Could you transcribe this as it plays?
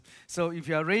So if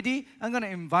you are ready, I'm going to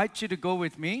invite you to go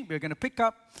with me. We're going to pick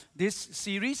up this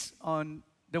series on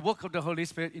the work of the Holy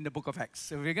Spirit in the book of Acts.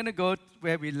 So we're going to go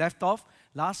where we left off.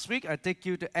 Last week, I take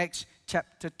you to Acts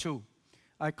chapter 2.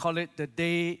 I call it the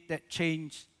day that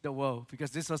changed the world,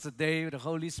 because this was the day the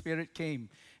Holy Spirit came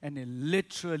and it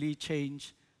literally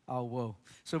changed our world.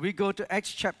 So we go to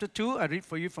Acts chapter 2. I read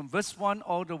for you from verse 1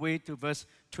 all the way to verse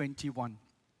 21.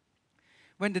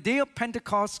 When the day of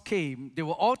Pentecost came, they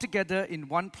were all together in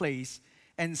one place,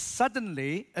 and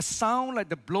suddenly a sound like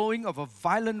the blowing of a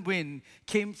violent wind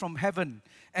came from heaven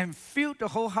and filled the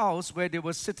whole house where they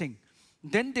were sitting.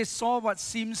 Then they saw what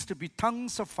seems to be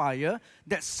tongues of fire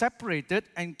that separated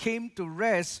and came to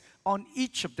rest on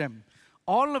each of them.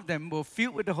 All of them were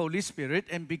filled with the Holy Spirit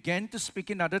and began to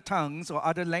speak in other tongues or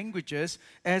other languages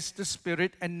as the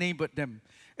Spirit enabled them.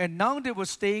 And now they were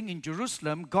staying in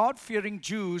Jerusalem, God-fearing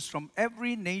Jews from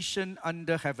every nation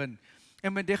under heaven.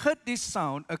 And when they heard this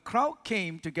sound, a crowd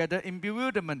came together in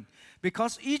bewilderment,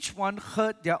 because each one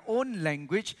heard their own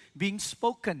language being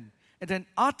spoken. And then,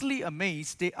 utterly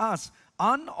amazed, they asked,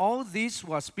 "Aren't all these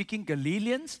who are speaking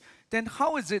Galileans? Then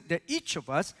how is it that each of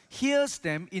us hears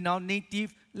them in our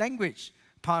native language?"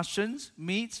 Parthians,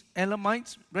 Medes,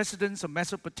 Elamites, residents of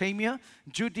Mesopotamia,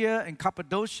 Judea and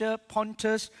Cappadocia,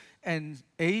 Pontus and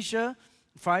Asia,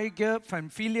 Phrygia,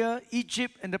 Pamphylia,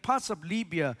 Egypt, and the parts of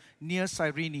Libya near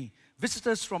Cyrene.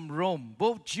 Visitors from Rome,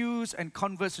 both Jews and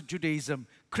converts to Judaism,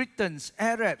 Cretans,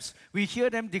 Arabs, we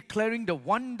hear them declaring the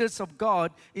wonders of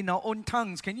God in our own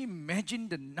tongues. Can you imagine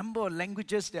the number of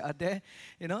languages that are there?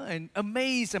 And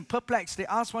amazed and perplexed, they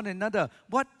asked one another,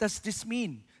 "What does this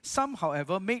mean?" Some,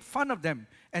 however, made fun of them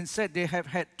and said they have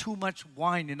had too much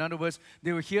wine. In other words,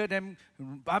 they would hear them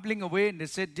babbling away and they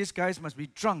said, "These guys must be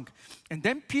drunk." And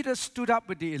then Peter stood up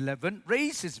with the 11,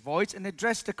 raised his voice and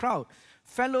addressed the crowd.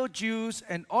 "Fellow Jews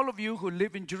and all of you who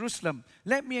live in Jerusalem,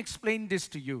 let me explain this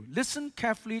to you. Listen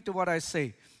carefully to what I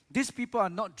say. These people are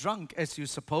not drunk as you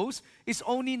suppose. It's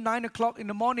only 9 o'clock in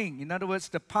the morning. In other words,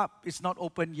 the pub is not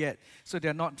open yet, so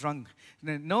they're not drunk.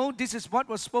 No, this is what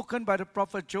was spoken by the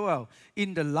prophet Joel.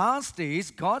 In the last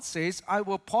days, God says, I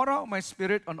will pour out my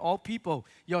spirit on all people.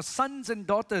 Your sons and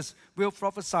daughters will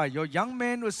prophesy. Your young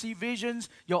men will see visions.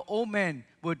 Your old men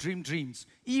will dream dreams.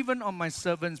 Even on my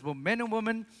servants, both men and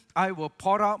women, I will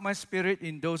pour out my spirit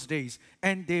in those days,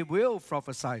 and they will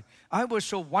prophesy. I will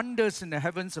show wonders in the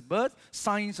heavens above,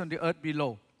 signs on the earth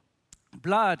below.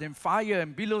 Blood and fire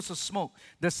and billows of smoke.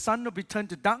 The sun will be turned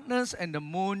to darkness and the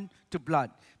moon to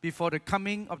blood before the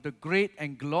coming of the great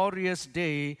and glorious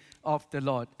day of the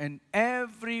Lord. And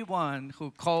everyone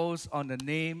who calls on the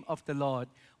name of the Lord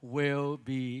will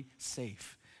be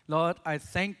saved." Lord, I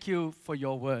thank you for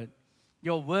your word.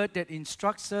 Your word that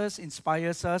instructs us,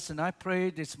 inspires us, and I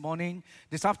pray this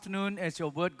afternoon, as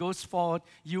your word goes forth,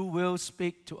 you will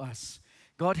speak to us.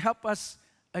 God, help us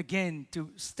again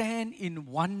to stand in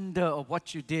wonder of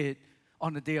what you did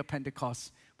on the day of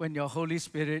Pentecost, when your Holy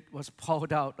Spirit was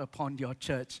poured out upon your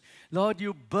church. Lord,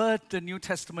 you birthed the New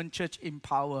Testament church in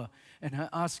power, and I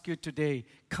ask you today,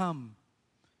 come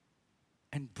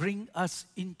and bring us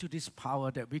into this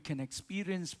power that we can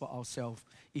experience for ourselves.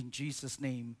 In Jesus'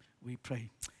 name we pray.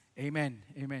 Amen.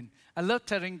 Amen. I love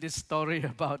telling this story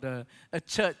about a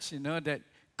church, that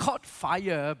caught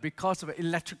fire because of an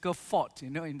electrical fault,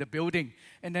 in the building.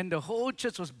 And then the whole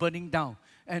church was burning down.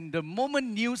 And the moment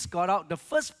news got out, the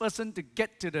first person to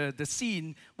get to the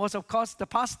scene was, of course, the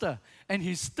pastor. And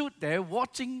he stood there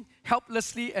watching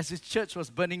helplessly as his church was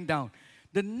burning down.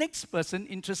 The next person,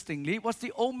 interestingly, was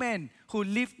the old man who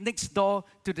lived next door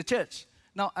to the church.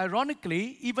 Now,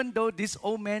 ironically, even though this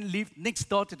old man lived next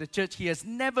door to the church, he has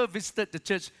never visited the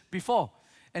church before.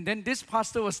 And then this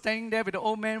pastor was standing there with the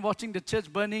old man watching the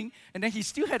church burning, and then he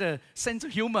still had a sense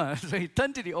of humor. So he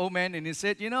turned to the old man and he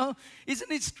said,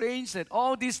 "Isn't it strange that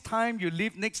all this time you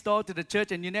lived next door to the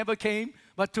church and you never came,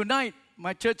 but tonight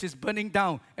my church is burning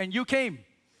down and you came?"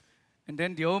 And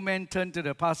then the old man turned to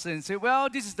the pastor and said, "Well,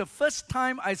 this is the first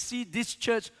time I see this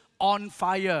church on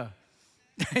fire."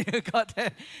 You got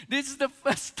that? This is the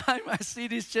first time I see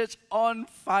this church on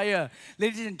fire.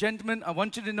 Ladies and gentlemen, I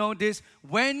want you to know this.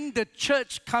 When the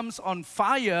church comes on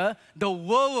fire, the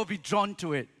world will be drawn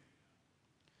to it.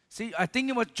 See, I think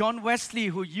it was John Wesley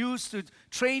who used to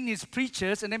train his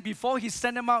preachers, and then before he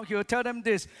sent them out, he would tell them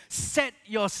this: set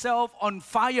yourself on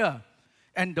fire,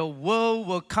 and the world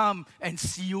will come and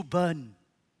see you burn.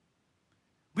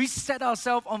 We set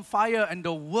ourselves on fire and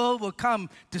the world will come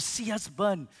to see us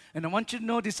burn. And I want you to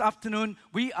know this afternoon,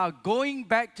 we are going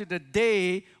back to the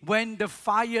day when the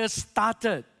fire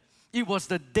started. It was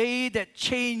the day that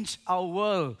changed our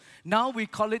world. Now we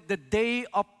call it the day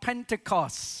of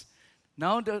Pentecost.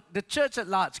 Now, the church at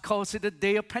large calls it the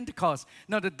day of Pentecost.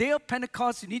 Now, the day of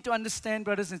Pentecost, you need to understand,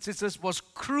 brothers and sisters, was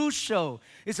crucial.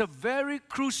 It's a very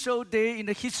crucial day in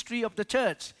the history of the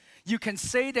church. You can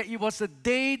say that it was the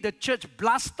day the church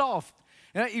blasted off.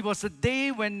 It was the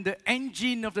day when the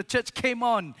engine of the church came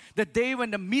on, the day when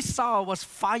the missile was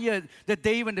fired, the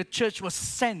day when the church was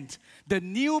sent. The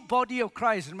new body of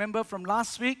Christ, remember from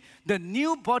last week, the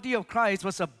new body of Christ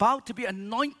was about to be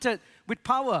anointed with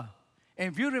power.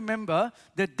 And if you remember,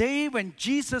 the day when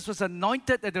Jesus was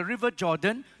anointed at the river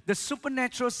Jordan, the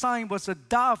supernatural sign was a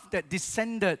dove that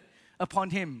descended upon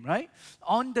him, right?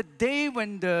 On the day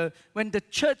when the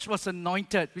church was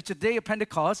anointed, which is the day of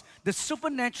Pentecost, the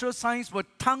supernatural signs were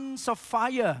tongues of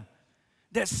fire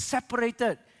that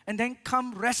separated and then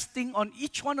come resting on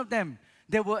each one of them.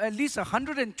 There were at least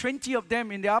 120 of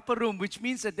them in the upper room, which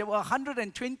means that there were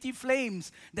 120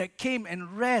 flames that came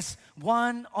and rest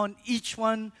one on each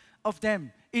one of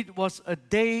them. It was a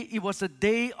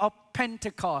day of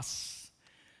Pentecost.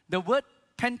 The word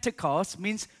Pentecost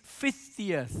means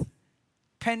 50th.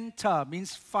 Penta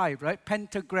means 5, right?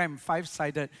 Pentagram,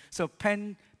 5-sided. So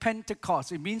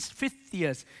Pentecost, it means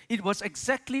 50th. It was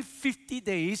exactly 50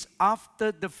 days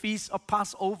after the feast of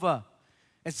Passover.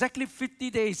 Exactly 50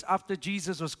 days after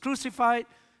Jesus was crucified,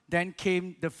 then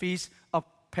came the feast of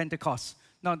Pentecost.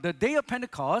 Now, the day of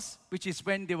Pentecost, which is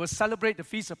when they will celebrate the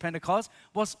Feast of Pentecost,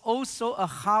 was also a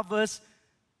harvest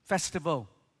festival.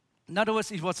 In other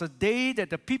words, it was a day that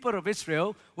the people of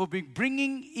Israel will be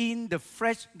bringing in the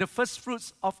first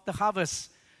fruits of the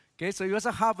harvest. Okay, so it was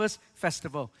a harvest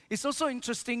festival. It's also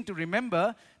interesting to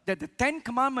remember that the Ten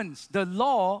Commandments, the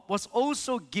law, was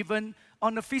also given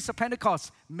on the Feast of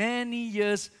Pentecost many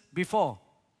years before.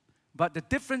 But the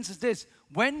difference is this: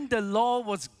 when the law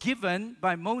was given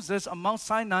by Moses on Mount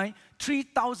Sinai,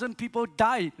 3,000 people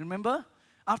died, remember?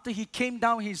 After he came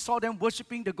down, he saw them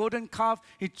worshiping the golden calf.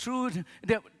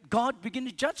 God began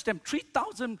to judge them.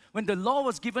 3,000, when the law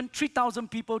was given, 3,000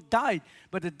 people died.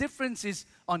 But the difference is,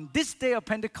 on this day of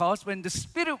Pentecost, when the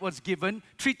Spirit was given,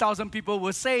 3,000 people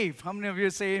were saved. How many of you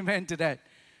say amen to that?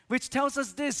 Which tells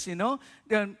us this,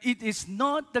 it is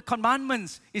not the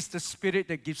commandments, it's the Spirit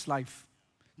that gives life.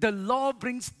 The law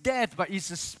brings death, but it's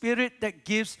the Spirit that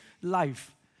gives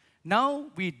life. Now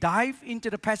we dive into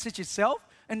the passage itself,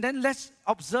 and then let's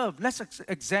observe, let's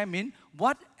examine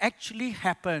what actually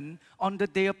happened on the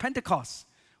day of Pentecost.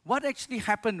 What actually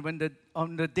happened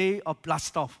on the day of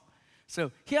blast off?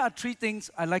 So here are 3 things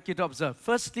I'd like you to observe.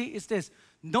 Firstly is this: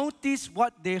 notice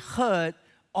what they heard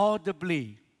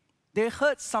audibly. They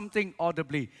heard something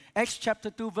audibly. Acts chapter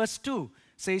 2 verse 2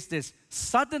 says this: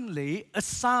 suddenly a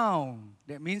sound,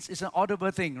 that means it's an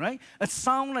audible thing, right? A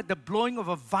sound like the blowing of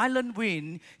a violent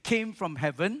wind came from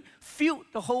heaven, filled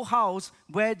the whole house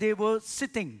where they were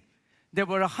sitting. There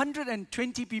were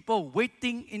 120 people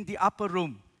waiting in the upper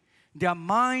room. Their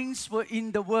minds were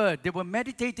in the Word. They were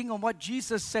meditating on what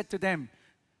Jesus said to them.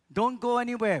 Don't go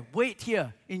anywhere. Wait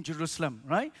here in Jerusalem,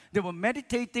 right? They were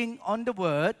meditating on the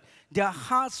Word. Their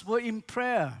hearts were in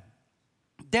prayer.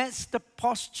 That's the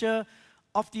posture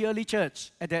of the early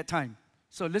church at that time.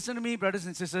 So listen to me, brothers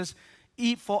and sisters.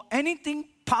 If for anything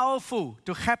powerful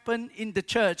to happen in the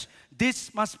church,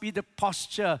 this must be the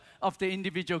posture of the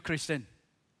individual Christian.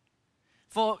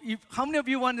 How many of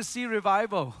you want to see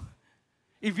revival?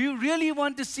 If you really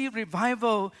want to see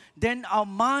revival, then our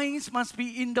minds must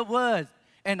be in the Word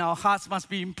and our hearts must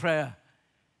be in prayer.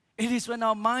 It is when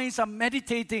our minds are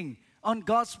meditating on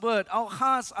God's Word, our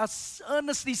hearts are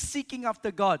earnestly seeking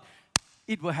after God,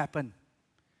 it will happen.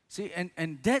 See,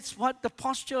 and that's what the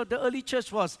posture of the early church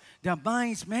was. Their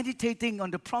minds meditating on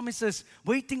the promises,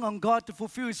 waiting on God to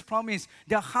fulfill His promise.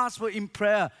 Their hearts were in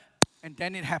prayer, and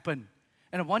then it happened.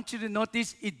 And I want you to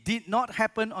notice, it did not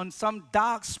happen on some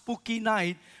dark, spooky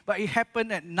night, but it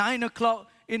happened at 9 o'clock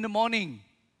in the morning.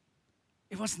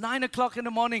 It was 9 o'clock in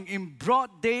the morning, in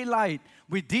broad daylight.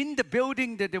 Within the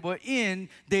building that they were in,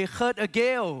 they heard a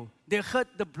gale. They heard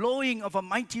the blowing of a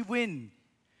mighty wind.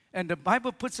 And the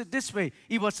Bible puts it this way: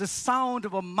 it was the sound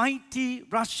of a mighty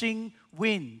rushing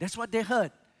wind. That's what they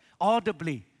heard,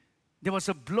 audibly. There was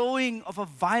a blowing of a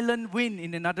violent wind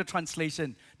in another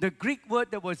translation. The Greek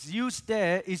word that was used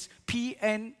there is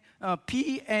P-N-O-E,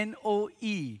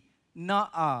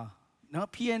 Na'a. No,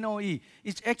 P-N-O-E.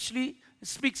 It actually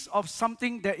speaks of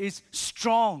something that is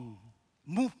strong,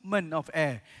 movement of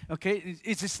air. Okay,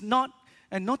 it is not,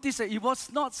 and notice that it was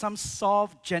not some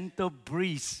soft, gentle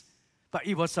breeze, but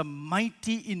it was a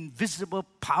mighty, invisible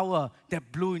power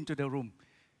that blew into the room.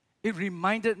 It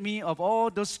reminded me of all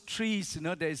those trees,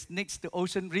 that is next to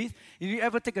Ocean Reef. If you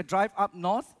ever take a drive up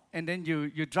north, and then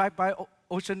you drive by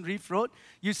Ocean Reef Road,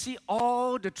 you see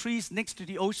all the trees next to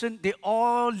the ocean, they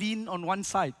all lean on one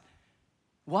side.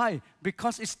 Why?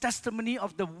 Because it's testimony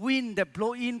of the wind that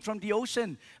blow in from the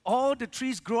ocean. All the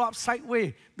trees grow up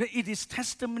sideways. But it is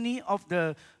testimony of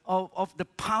the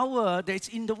power that's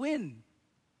in the wind.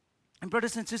 And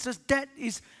brothers and sisters, that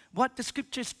is what the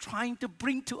scripture is trying to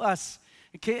bring to us.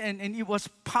 Okay, and it was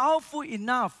powerful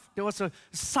enough. There was a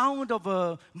sound of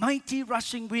a mighty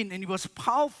rushing wind, and it was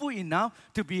powerful enough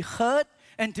to be heard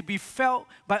and to be felt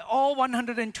by all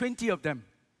 120 of them.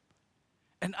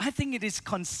 And I think it is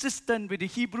consistent with the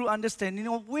Hebrew understanding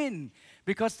of wind,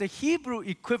 because the Hebrew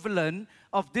equivalent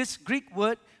of this Greek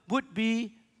word would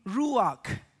be ruach.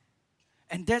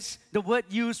 And that's the word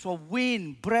used for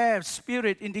wind, breath,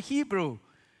 spirit in the Hebrew.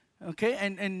 Okay,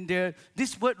 and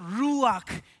this word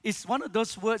ruach is one of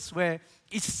those words where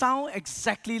it sounds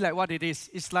exactly like what it is.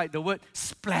 It's like the word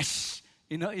splash.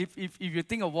 You know, if you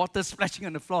think of water splashing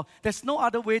on the floor, there's no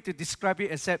other way to describe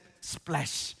it except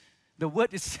splash. The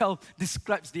word itself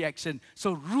describes the action.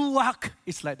 So ruach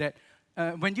is like that.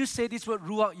 When you say this word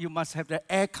ruach, you must have the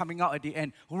air coming out at the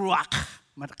end. Ruach.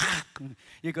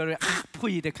 You got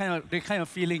the kind of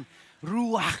feeling.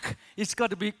 Ruach. It's got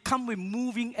to come with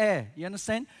moving air. You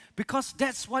understand? Because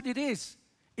that's what it is.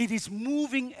 It is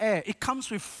moving air. It comes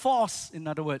with force, in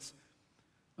other words.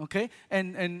 Okay?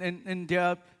 And there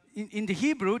are, in the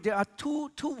Hebrew, there are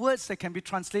two words that can be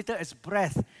translated as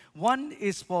breath. One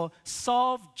is for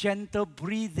soft, gentle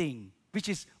breathing, which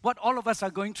is what all of us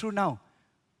are going through now.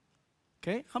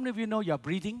 Okay? How many of you know you're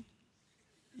breathing?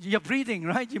 You're breathing,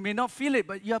 right? You may not feel it,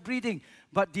 but you're breathing.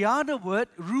 But the other word,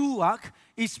 ruach,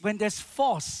 is when there's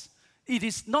force. It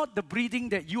is not the breathing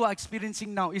that you are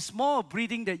experiencing now. It's more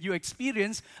breathing that you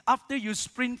experience after you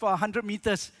sprint for 100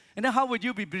 meters. And then how would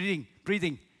you be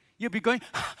breathing? You'll be going,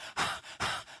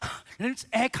 and it's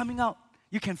air coming out.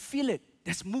 You can feel it.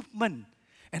 There's movement.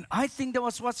 And I think that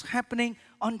was what's happening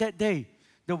on that day.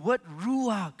 The word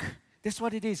ruach, that's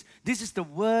what it is. This is the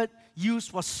word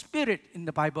used for spirit in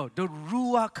the Bible. The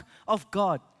ruach of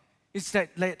God. It's that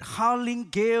like howling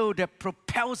gale that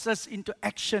propels us into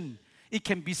action. It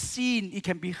can be seen, it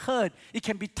can be heard, it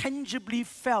can be tangibly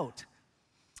felt.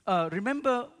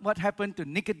 Remember what happened to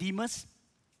Nicodemus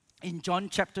in John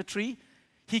chapter 3?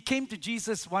 He came to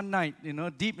Jesus one night,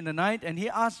 deep in the night, and he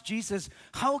asked Jesus,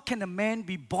 how can a man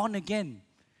be born again?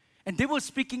 And they were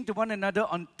speaking to one another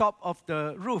on top of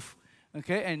the roof.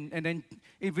 Okay, and then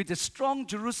with the strong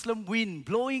Jerusalem wind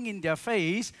blowing in their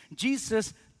face,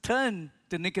 Jesus turned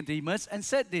to Nicodemus and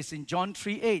said this in John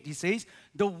 3:8. He says,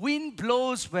 the wind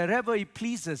blows wherever it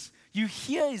pleases. You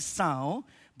hear its sound,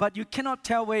 but you cannot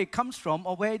tell where it comes from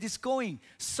or where it is going.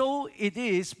 So it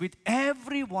is with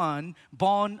everyone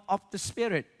born of the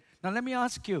Spirit. Now let me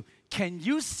ask you, can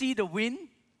you see the wind?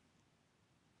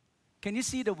 Can you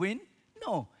see the wind?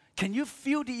 No. Can you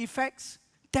feel the effects?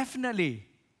 Definitely.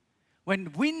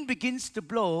 When wind begins to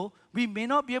blow, we may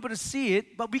not be able to see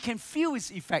it, but we can feel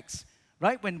its effects.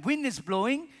 Right? When wind is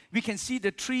blowing, we can see the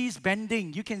trees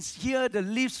bending. You can hear the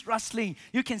leaves rustling.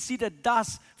 You can see the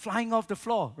dust flying off the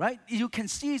floor. Right? You can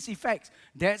see its effects.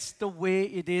 That's the way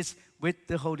it is with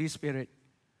the Holy Spirit.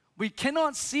 We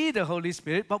cannot see the Holy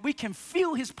Spirit, but we can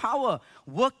feel His power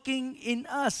working in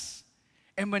us.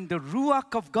 And when the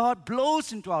Ruach of God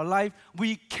blows into our life,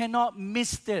 we cannot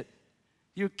miss it.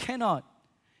 You cannot.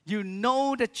 You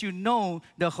know that you know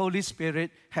the Holy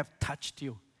Spirit have touched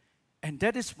you. And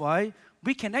that is why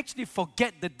we can actually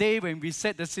forget the day when we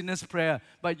said the sinner's prayer,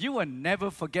 but you will never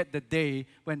forget the day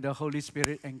when the Holy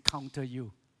Spirit encountered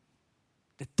you.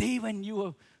 The day when you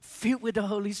were filled with the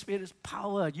Holy Spirit's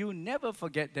power, you will never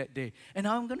forget that day. And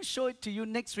I'm going to show it to you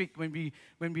next week when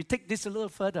we take this a little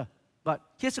further. But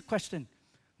here's a question.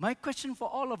 My question for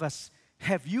all of us,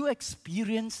 have you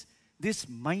experienced this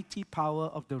mighty power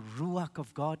of the Ruach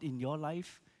of God in your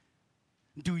life?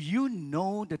 Do you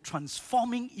know the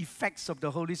transforming effects of the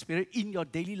Holy Spirit in your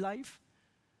daily life?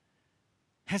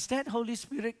 Has that Holy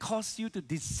Spirit caused you to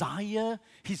desire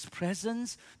His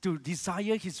presence, to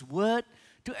desire His word,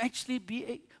 to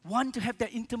actually want to have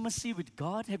that intimacy with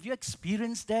God? Have you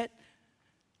experienced that?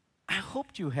 I hope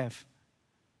you have.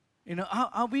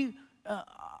 Are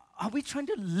we trying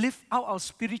to live out our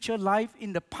spiritual life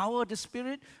in the power of the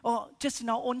Spirit or just in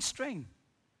our own strength?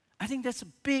 I think that's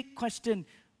a big question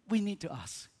we need to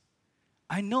ask.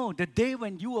 I know the day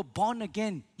when you were born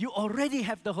again, you already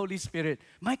have the Holy Spirit.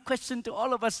 My question to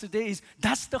all of us today is,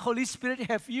 does the Holy Spirit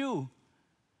have you?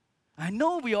 I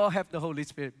know we all have the Holy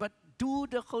Spirit, but do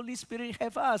the Holy Spirit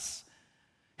have us?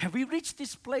 Have we reached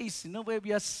this place, where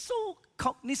we are so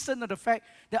cognizant of the fact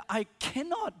that I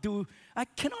cannot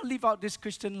live out this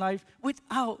Christian life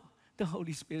without the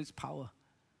Holy Spirit's power?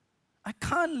 I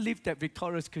can't live that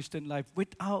victorious Christian life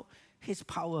without His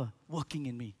power working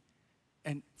in me.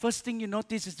 And first thing you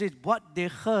notice is this, what they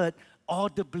heard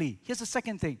audibly. Here's the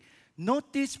second thing.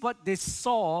 Notice what they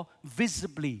saw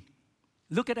visibly.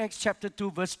 Look at Acts chapter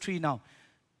 2, verse 3 now.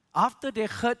 After they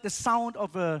heard the sound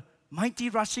of a mighty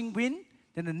rushing wind,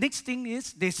 then the next thing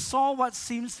is they saw what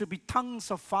seems to be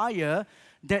tongues of fire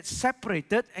that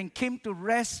separated and came to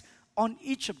rest on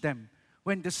each of them.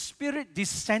 When the Spirit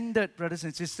descended, brothers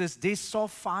and sisters, they saw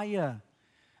fire.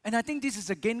 And I think this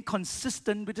is again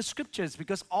consistent with the Scriptures,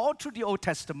 because all through the Old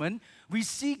Testament, we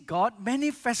see God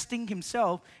manifesting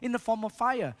Himself in the form of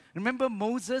fire. Remember,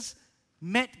 Moses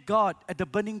met God at the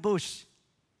burning bush.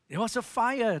 There was a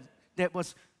fire that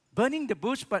was burning the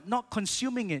bush but not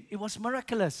consuming it. It was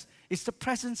miraculous. It's the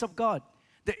presence of God.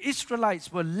 The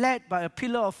Israelites were led by a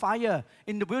pillar of fire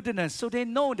in the wilderness, so they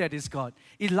know that is God.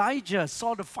 Elijah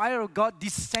saw the fire of God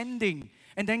descending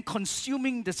and then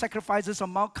consuming the sacrifices of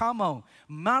Mount Carmel.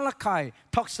 Malachi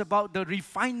talks about the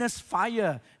refiner's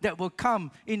fire that will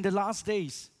come in the last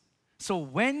days. So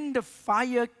when the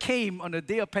fire came on the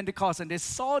day of Pentecost and they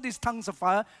saw these tongues of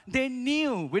fire, they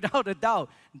knew without a doubt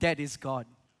that is God.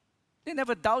 They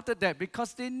never doubted that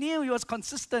because they knew He was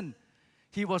consistent.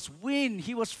 He was wind,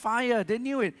 He was fire, they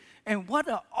knew it. And what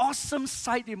an awesome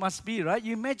sight it must be, right?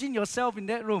 You imagine yourself in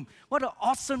that room. What an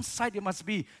awesome sight it must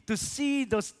be to see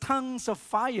those tongues of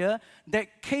fire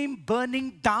that came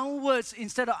burning downwards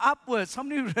instead of upwards. How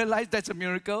many of you realize that's a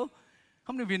miracle?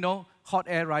 How many of you know hot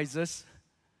air rises?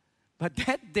 But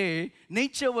that day,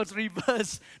 nature was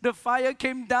reversed. The fire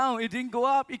came down. It didn't go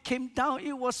up, it came down.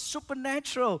 It was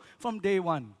supernatural from day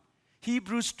one.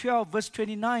 Hebrews 12, verse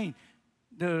 29.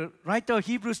 The writer of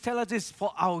Hebrews tells us this,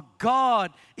 for our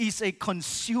God is a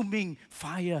consuming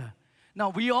fire. Now,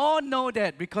 we all know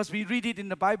that because we read it in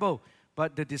the Bible,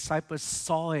 but the disciples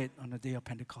saw it on the day of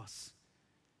Pentecost.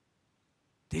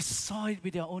 They saw it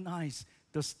with their own eyes,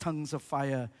 those tongues of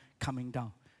fire coming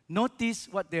down. Notice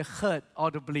what they heard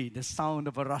audibly, the sound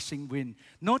of a rushing wind.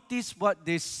 Notice what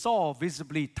they saw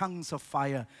visibly, tongues of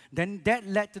fire. Then that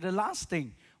led to the last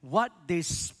thing, what they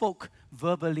spoke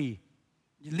verbally.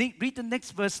 Read the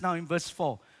next verse now in verse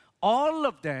 4. All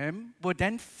of them were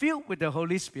then filled with the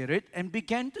Holy Spirit and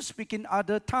began to speak in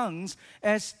other tongues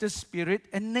as the Spirit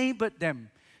enabled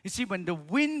them. You see, when the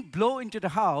wind blew into the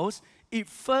house, it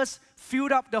first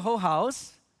filled up the whole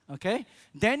house, okay?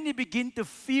 Then it began to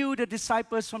fill the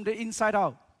disciples from the inside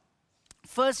out.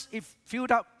 First, it filled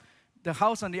up the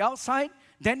house on the outside,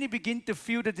 then it began to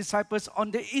fill the disciples on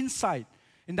the inside.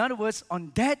 In other words,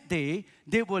 on that day,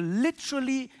 they were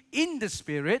literally in the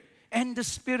Spirit, and the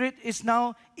Spirit is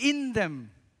now in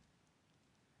them.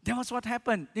 That was what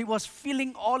happened. It was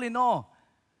filling all in all,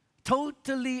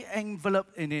 totally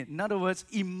enveloped in it. In other words,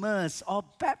 immersed or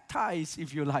baptized,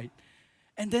 if you like.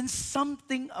 And then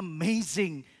something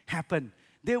amazing happened.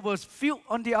 They were filled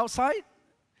on the outside,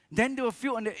 then they were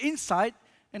filled on the inside.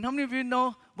 And how many of you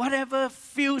know whatever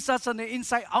fills us on the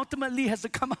inside ultimately has to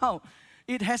come out?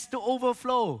 It has to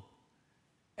overflow.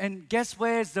 And guess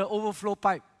where's the overflow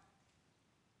pipe?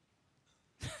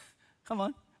 Come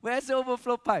on. Where's the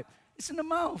overflow pipe? It's in the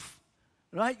mouth.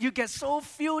 Right? You get so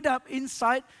filled up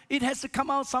inside, it has to come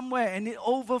out somewhere, and it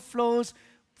overflows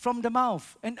from the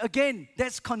mouth. And again,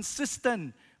 that's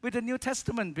consistent with the New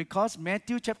Testament, because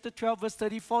Matthew chapter 12, verse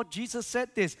 34, Jesus said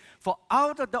this, for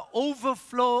out of the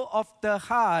overflow of the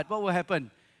heart, what will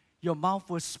happen? Your mouth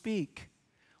will speak.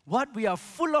 What we are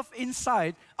full of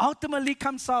inside ultimately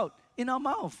comes out in our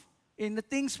mouth, in the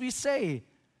things we say.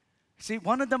 See,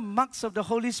 one of the marks of the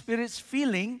Holy Spirit's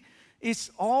feeling is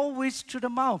always through the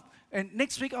mouth. And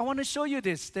next week, I want to show you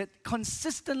this, that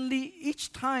consistently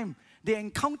each time they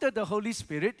encounter the Holy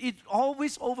Spirit, it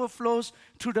always overflows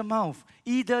through the mouth,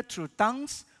 either through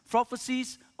tongues,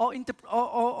 prophecies,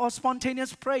 or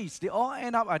spontaneous praise. They all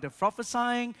end up either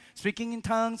prophesying, speaking in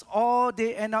tongues, or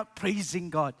they end up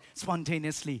praising God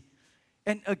spontaneously.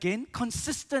 And again,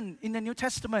 consistent in the New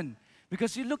Testament.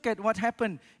 Because you look at what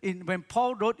happened when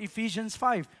Paul wrote Ephesians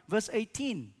 5, verse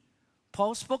 18.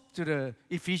 Paul spoke to the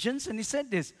Ephesians and he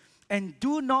said this, and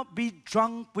do not be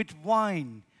drunk with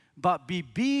wine, but be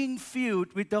being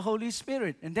filled with the Holy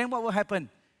Spirit. And then what will happen?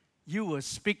 You will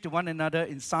speak to one another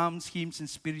in psalms, hymns, and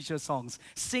spiritual songs,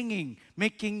 singing,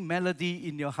 making melody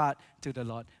in your heart to the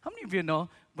Lord. How many of you know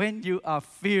when you are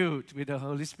filled with the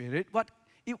Holy Spirit, what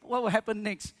will happen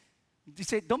next? He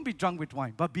said, don't be drunk with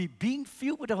wine, but be being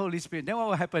filled with the Holy Spirit. Then what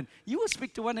will happen? You will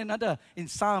speak to one another in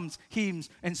psalms, hymns,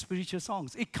 and spiritual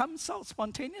songs. It comes out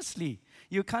spontaneously.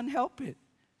 You can't help it.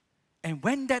 And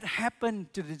when that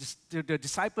happened to the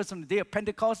disciples on the day of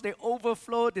Pentecost, they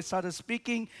overflowed, they started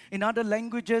speaking in other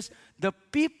languages. The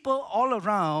people all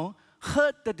around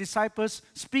heard the disciples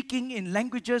speaking in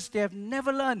languages they have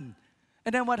never learned.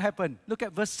 And then what happened? Look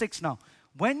at verse 6 now.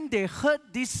 When they heard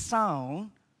this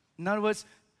sound, in other words,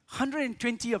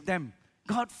 120 of them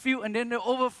got filled, and then they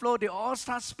overflow. They all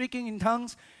start speaking in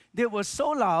tongues. They were so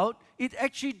loud, it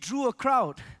actually drew a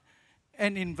crowd.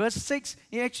 And in verse 6,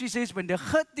 it actually says, when they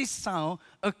heard this sound,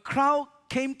 a crowd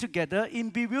came together in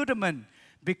bewilderment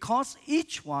because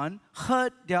each one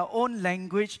heard their own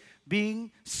language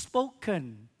being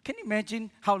spoken. Can you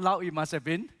imagine how loud it must have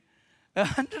been?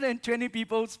 120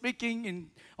 people speaking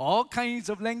in all kinds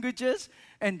of languages.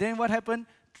 And then what happened?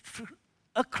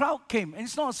 A crowd came, and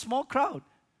it's not a small crowd.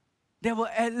 There were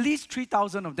at least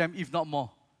 3,000 of them, if not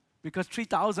more, because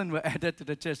 3,000 were added to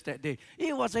the church that day.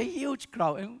 It was a huge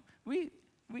crowd, and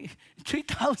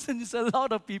 3,000 is a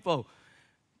lot of people.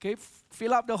 Okay,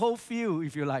 fill up the whole field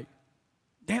if you like.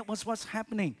 That was what's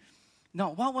happening.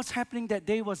 Now, what was happening that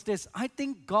day was this. I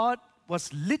think God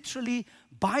was literally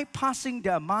bypassing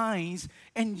their minds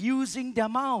and using their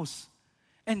mouths.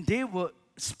 And they were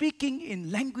speaking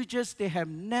in languages they have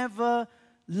never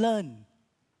learned.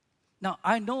 Now,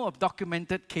 I know of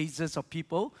documented cases of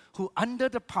people who, under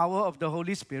the power of the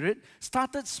Holy Spirit,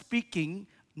 started speaking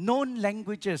known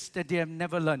languages that they have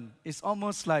never learned. It's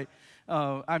almost like,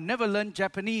 I've never learned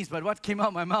Japanese, but what came out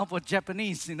of my mouth was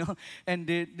Japanese, and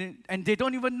they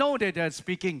don't even know that they're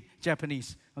speaking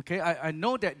Japanese. Okay, I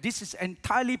know that this is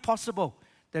entirely possible,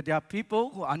 that there are people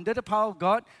who, under the power of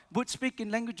God, would speak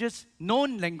in languages,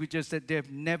 known languages that they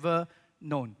have never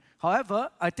known. However,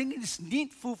 I think it is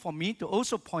needful for me to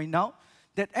also point out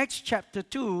that Acts chapter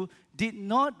 2 did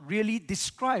not really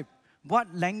describe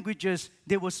what languages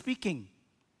they were speaking.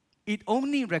 It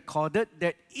only recorded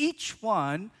that each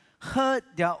one heard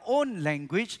their own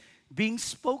language being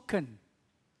spoken.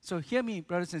 So hear me,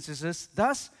 brothers and sisters.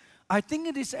 Thus, I think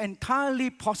it is entirely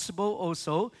possible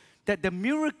also that the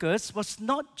miracles was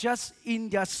not just in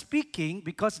their speaking,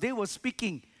 because they were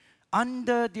speaking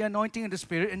under the anointing of the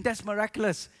Spirit, and that's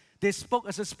miraculous. They spoke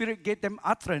as the Spirit gave them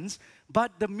utterance,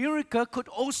 but the miracle could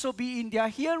also be in their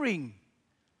hearing.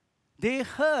 They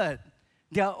heard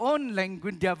their own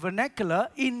language, their vernacular,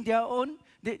 in their own,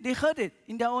 they heard it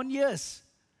in their own ears.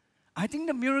 I think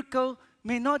the miracle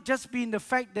may not just be in the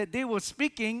fact that they were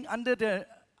speaking under the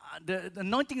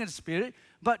anointing of the Spirit,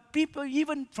 but people,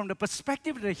 even from the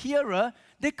perspective of the hearer,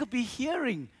 they could be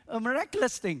hearing a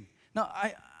miraculous thing. Now,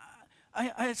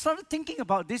 I started thinking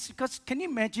about this because can you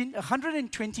imagine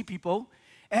 120 people,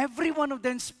 every one of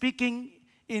them speaking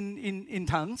in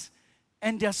tongues,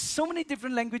 and there are so many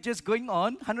different languages going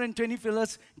on, 120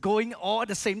 fellows going all at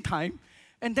the same time.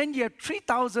 And then you have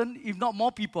 3,000, if not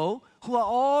more people, who are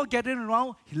all gathering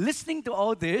around, listening to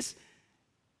all this.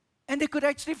 And they could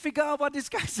actually figure out what these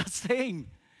guys are saying.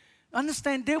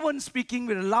 Understand, they weren't speaking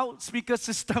with a loudspeaker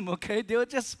system, okay? They were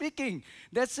just speaking.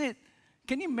 That's it.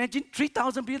 Can you imagine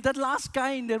 3,000 people, that last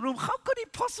guy in the room, how could he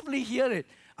possibly hear it?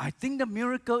 I think the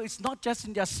miracle is not just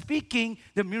in their speaking,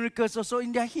 the miracle is also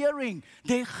in their hearing.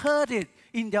 They heard it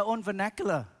in their own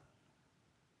vernacular.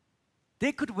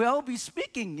 They could well be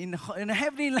speaking in a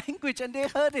heavenly language, and they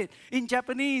heard it in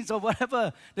Japanese or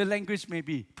whatever the language may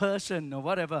be, Persian or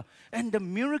whatever. And the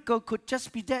miracle could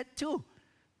just be that too.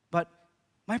 But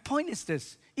my point is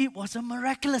this. It was a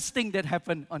miraculous thing that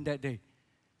happened on that day.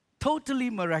 Totally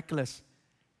miraculous.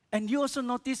 And you also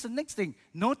notice the next thing.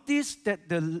 Notice that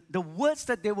the words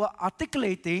that they were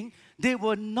articulating, they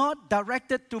were not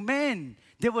directed to man.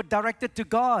 They were directed to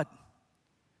God.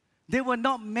 They were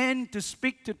not meant to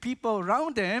speak to people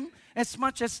around them as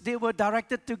much as they were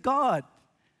directed to God.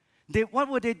 What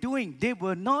were they doing? They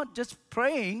were not just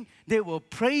praying, they were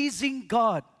praising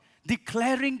God,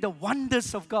 declaring the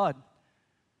wonders of God.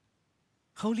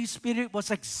 Holy Spirit was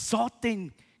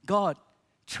exalting God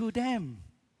through them.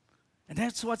 And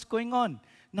that's what's going on.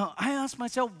 Now, I ask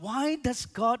myself, why does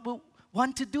God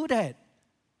want to do that?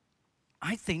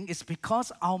 I think it's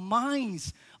because our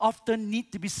minds often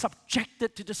need to be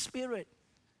subjected to the Spirit.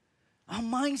 Our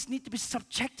minds need to be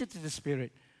subjected to the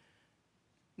Spirit.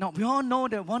 Now, we all know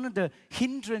that one of the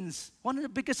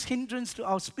biggest hindrance to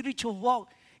our spiritual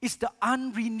walk is the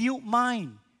unrenewed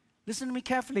mind. Listen to me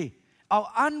carefully. Our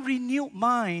unrenewed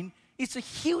mind is a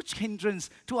huge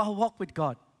hindrance to our walk with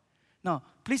God. Now,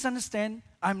 please understand,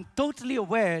 I'm totally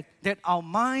aware that our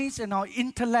minds and our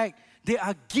intellect, they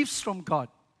are gifts from God.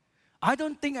 I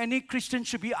don't think any Christian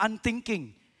should be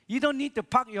unthinking. You don't need to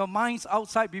park your minds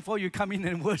outside before you come in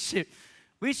and worship.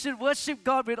 We should worship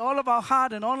God with all of our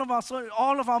heart and all of our soul,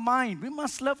 all of our mind. We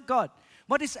must love God.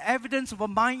 What is evidence of a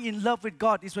mind in love with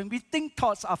God is when we think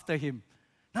thoughts after Him.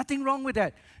 Nothing wrong with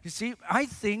that. You see, I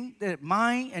think that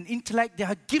mind and intellect, they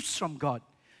are gifts from God.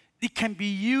 It can be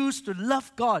used to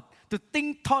love God, to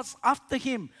think thoughts after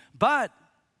Him. But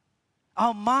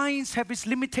our minds have its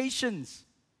limitations.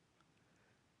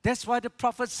 That's why the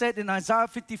prophet said in Isaiah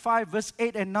 55, verse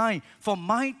 8 and 9, "For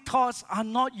my thoughts are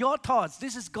not your thoughts."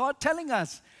 This is God telling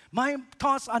us. "My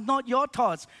thoughts are not your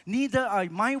thoughts, neither are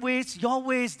my ways your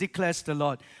ways, declares the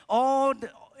Lord.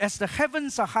 As the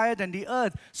heavens are higher than the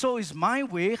earth, so is my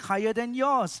way higher than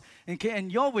yours. Okay,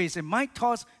 and your ways and my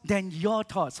thoughts than your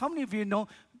thoughts." How many of you know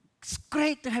it's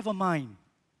great to have a mind,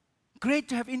 great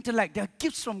to have intellect? They are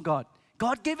gifts from God.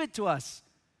 God gave it to us.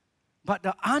 But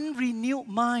the unrenewed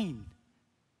mind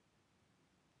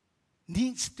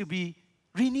needs to be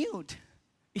renewed.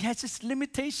 It has its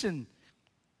limitation.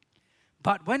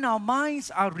 But when our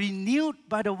minds are renewed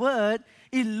by the Word,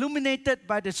 illuminated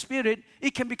by the Spirit,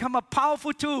 it can become a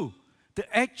powerful tool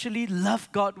to actually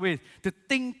love God with, to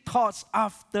think thoughts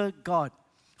after God.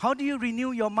 How do you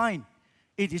renew your mind?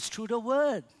 It is through the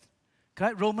Word.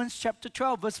 Right? Romans chapter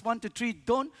 12, verse 1 to 3.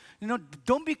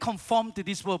 Don't be conformed to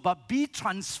this world, but be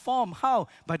transformed. How?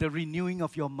 By the renewing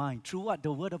of your mind. Through what?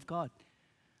 The Word of God.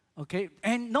 Okay?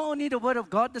 And not only the Word of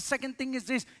God, the second thing is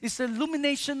this, it's the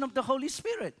illumination of the Holy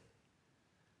Spirit.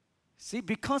 See,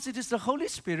 because it is the Holy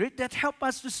Spirit that helps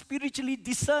us to spiritually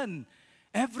discern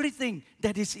everything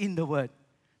that is in the Word.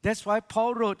 That's why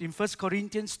Paul wrote in 1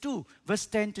 Corinthians 2, verse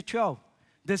 10 to 12,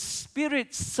 "The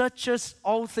Spirit searches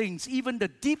all things, even the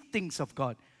deep things of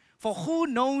God. For who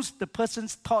knows the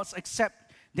person's thoughts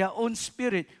except their own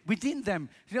spirit within them?"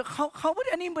 How would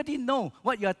anybody know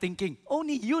what you are thinking?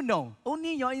 Only you know.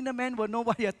 Only your inner man will know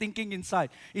what you are thinking inside.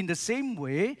 In the same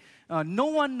way, no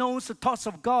one knows the thoughts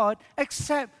of God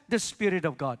except the Spirit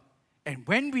of God. And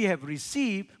when we have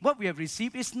received, what we have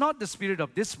received is not the spirit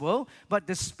of this world, but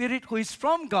the Spirit who is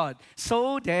from God,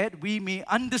 so that we may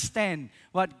understand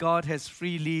what God has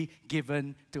freely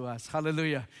given to us.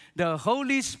 Hallelujah. The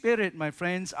Holy Spirit, my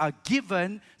friends, are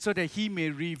given so that He may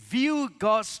reveal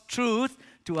God's truth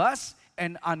to us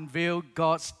and unveil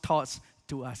God's thoughts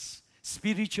to us.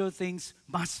 Spiritual things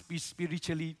must be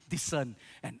spiritually discerned.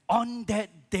 And on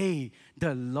that day,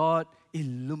 the Lord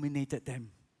illuminated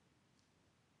them.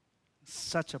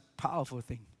 Such a powerful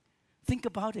thing. Think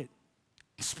about it.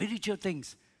 Spiritual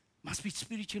things must be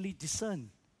spiritually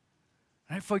discerned.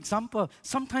 Right? For example,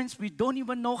 sometimes we don't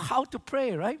even know how to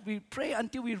pray, right? We pray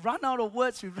until we run out of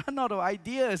words, we run out of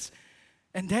ideas.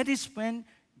 And that is when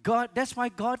that's why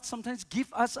God sometimes gives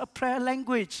us a prayer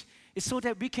language. It's so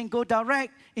that we can go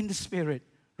direct in the Spirit.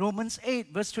 Romans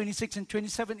 8, verse 26 and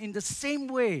 27, in the same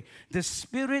way, the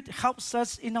Spirit helps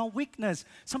us in our weakness.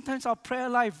 Sometimes our prayer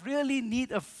life really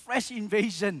needs a fresh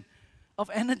invasion of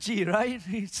energy, right?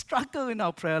 We struggle in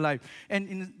our prayer life.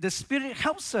 And the Spirit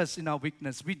helps us in our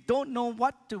weakness. We don't know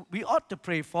what we ought to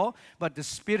pray for, but the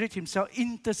Spirit Himself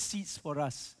intercedes for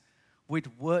us with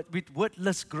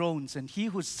wordless groans. And He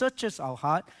who searches our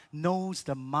heart knows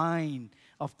the mind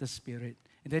of the Spirit.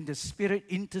 And then the Spirit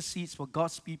intercedes for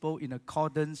God's people in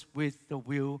accordance with the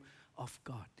will of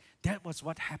God. That was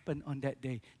what happened on that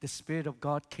day. The Spirit of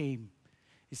God came.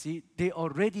 You see, they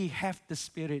already have the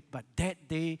Spirit, but that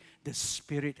day, the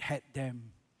Spirit had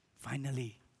them.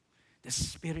 Finally, the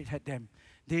Spirit had them.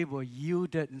 They were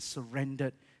yielded and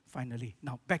surrendered finally.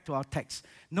 Now, back to our text.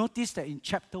 Notice that in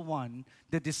chapter 1,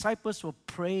 the disciples were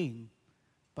praying,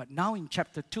 but now in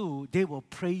chapter 2, they were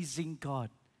praising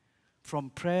God. From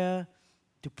prayer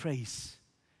to praise.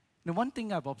 Now, one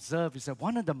thing I've observed is that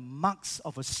one of the marks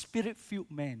of a Spirit-filled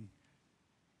man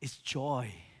is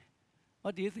joy.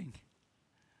 What do you think?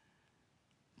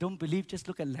 Don't believe, just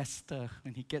look at Lester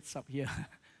when he gets up here.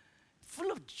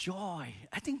 Full of joy.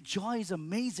 I think joy is an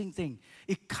amazing thing.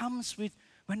 It comes with,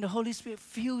 when the Holy Spirit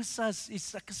fills us,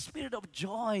 it's like a spirit of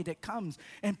joy that comes,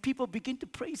 and people begin to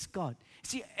praise God.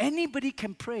 See, anybody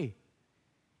can pray.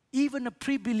 Even a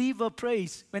pre-believer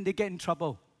prays when they get in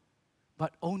trouble.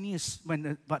 But only a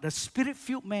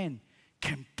Spirit-filled man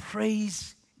can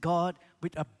praise God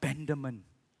with abandonment.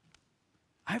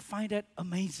 I find that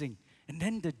amazing. And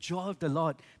then the joy of the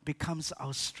Lord becomes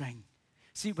our strength.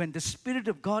 See, when the Spirit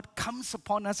of God comes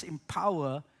upon us in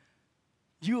power,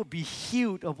 you will be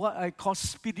healed of what I call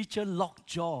spiritual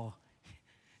lockjaw.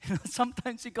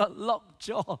 Sometimes you got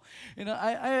lockjaw.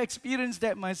 I experienced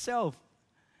that myself.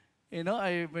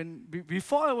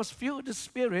 Before I was filled with the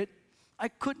Spirit, I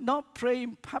could not pray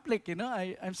in public.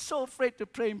 I'm so afraid to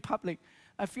pray in public.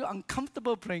 I feel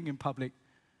uncomfortable praying in public.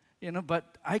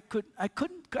 But I could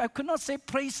not say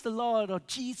praise the Lord or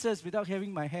Jesus without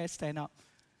having my hair stand up.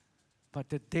 But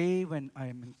the day when I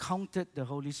encountered the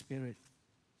Holy Spirit,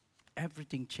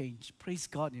 everything changed. Praise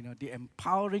God, the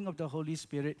empowering of the Holy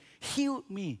Spirit healed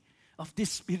me of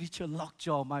this spiritual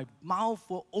lockjaw. My mouth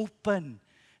will open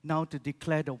now to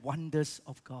declare the wonders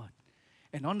of God.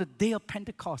 And on the day of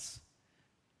Pentecost,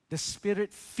 the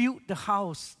Spirit filled the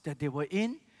house that they were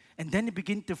in, and then it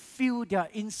began to fill their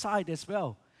inside as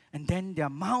well. And then their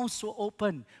mouths were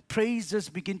open. Praises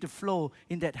begin to flow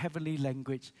in that heavenly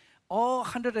language. All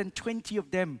 120 of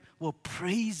them were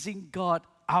praising God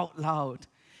out loud.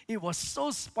 It was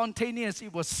so spontaneous.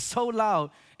 It was so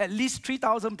loud. At least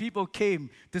 3,000 people came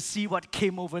to see what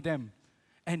came over them.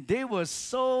 And they were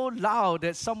so loud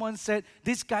that someone said,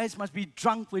 these guys must be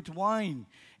drunk with wine.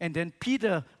 And then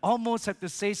Peter almost had to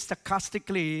say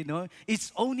sarcastically,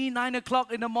 it's only 9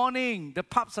 o'clock in the morning. The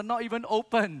pubs are not even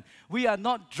open. We are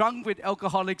not drunk with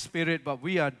alcoholic spirit, but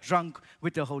we are drunk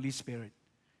with the Holy Spirit.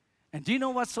 And do you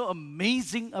know what's so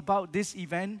amazing about this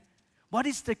event? What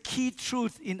is the key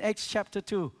truth in Acts chapter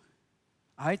 2?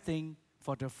 I think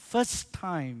for the first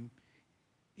time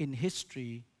in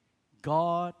history,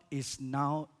 God is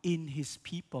now in His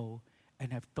people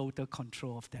and have total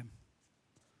control of them.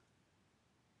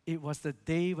 It was the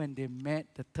day when they met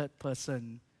the third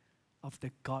person of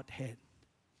the Godhead.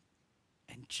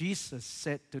 And Jesus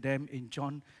said to them in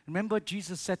John, remember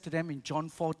Jesus said to them in John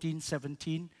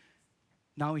 14:17,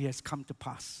 now it has come to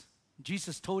pass.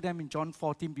 Jesus told them in John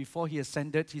 14, before He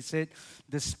ascended, He said,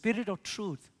 the Spirit of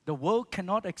truth, the world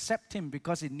cannot accept Him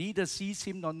because it neither sees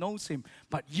Him nor knows Him.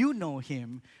 But you know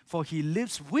Him, for He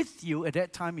lives with you at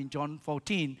that time in John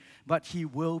 14, but He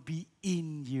will be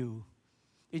in you.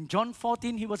 In John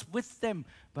 14, He was with them,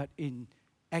 but in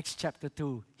Acts chapter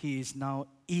 2, He is now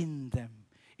in them.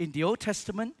 In the Old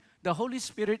Testament, the Holy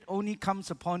Spirit only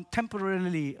comes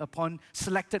temporarily upon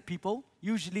selected people,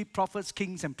 usually prophets,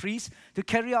 kings, and priests, to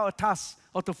carry out a task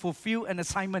or to fulfill an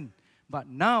assignment. But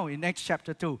now in Acts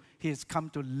chapter 2, He has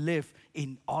come to live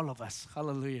in all of us.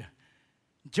 Hallelujah.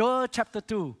 Joel chapter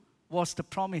 2 was the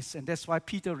promise, and that's why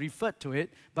Peter referred to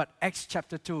it, but Acts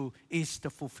chapter 2 is the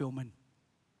fulfillment.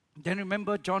 Then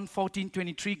remember John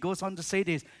 14:23 goes on to say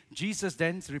this. Jesus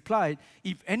then replied,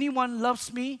 if anyone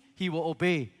loves me, he will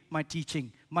obey my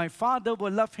teaching. My Father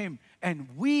will love him, and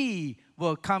we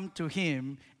will come to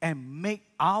him and make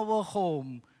our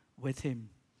home with him.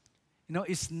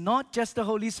 It's not just the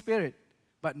Holy Spirit,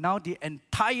 but now the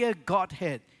entire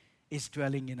Godhead is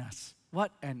dwelling in us.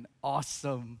 What an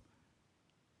awesome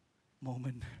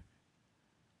moment.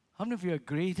 How many of you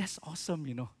agree? That's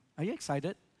awesome, Are you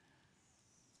excited?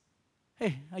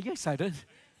 Hey, are you excited?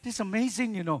 This is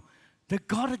amazing, The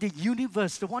God of the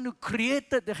universe, the one who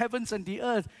created the heavens and the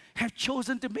earth, have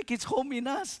chosen to make His home in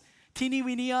us. Teeny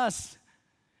weeny us.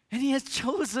 And He has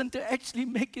chosen to actually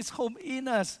make His home in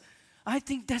us. I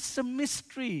think that's a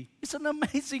mystery. It's an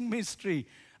amazing mystery.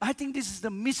 I think this is the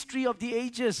mystery of the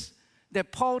ages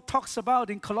that Paul talks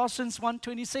about in Colossians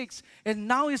 1:26. And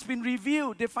now it's been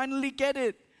revealed. They finally get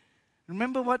it.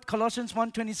 Remember what Colossians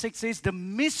 1:26 says? The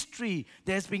mystery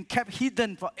that has been kept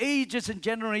hidden for ages and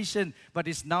generations, but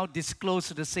is now disclosed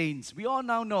to the saints. We all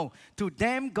now know. To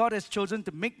them, God has chosen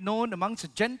to make known amongst the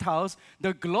Gentiles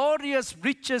the glorious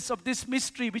riches of this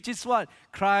mystery, which is what?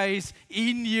 Christ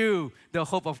in you, the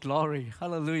hope of glory.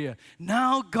 Hallelujah.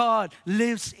 Now God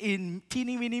lives in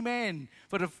teeny weeny man.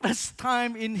 For the first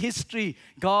time in history,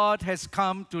 God has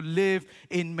come to live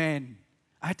in man.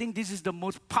 I think this is the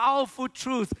most powerful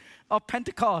truth of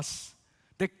Pentecost.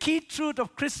 The key truth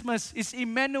of Christmas is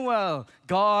Emmanuel.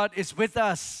 God is with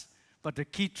us. But the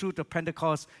key truth of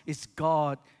Pentecost is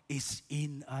God is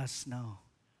in us now.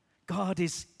 God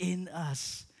is in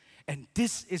us. And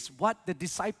this is what the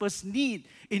disciples need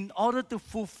in order to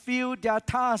fulfill their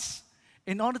task.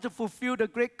 In order to fulfill the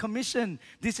Great Commission.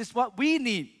 This is what we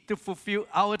need to fulfill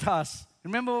our task.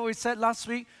 Remember what we said last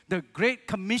week? The Great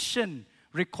Commission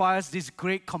requires this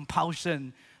great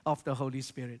compulsion of the Holy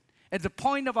Spirit. At the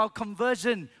point of our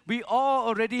conversion, we all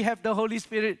already have the Holy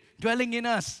Spirit dwelling in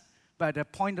us. But at the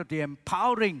point of the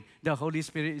empowering, the Holy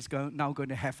Spirit is now going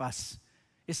to have us.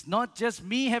 It's not just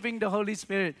me having the Holy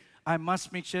Spirit. I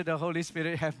must make sure the Holy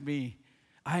Spirit have me.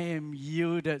 I am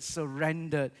yielded,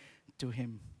 surrendered to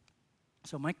Him.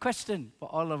 So my question for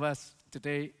all of us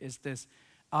today is this.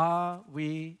 Are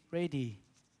we ready?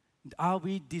 Are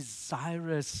we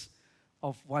desirous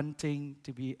of wanting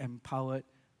to be empowered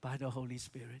by the Holy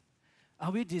Spirit? Are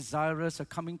we desirous of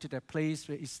coming to that place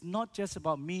where it's not just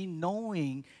about me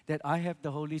knowing that I have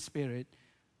the Holy Spirit,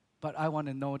 but I want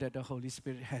to know that the Holy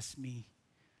Spirit has me?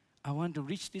 I want to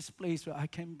reach this place where I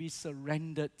can be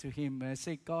surrendered to Him. And I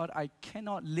say, God, I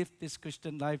cannot live this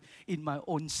Christian life in my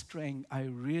own strength. I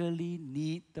really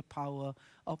need the power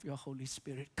of your Holy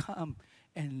Spirit. Come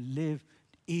and live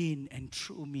in and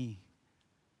through me.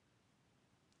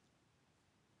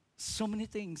 So many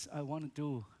things I want to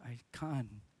do. I can't.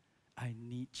 I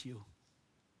need you.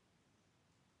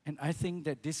 And I think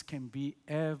that this can be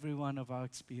every one of our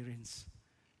experience.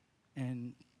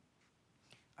 And,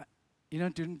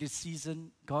 during this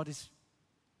season, God is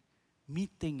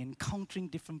meeting, encountering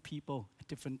different people at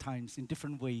different times in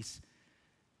different ways.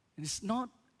 And it's not,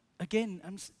 again,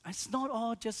 it's not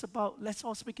all just about let's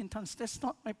all speak in tongues. That's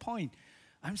not my point.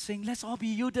 I'm saying let's all be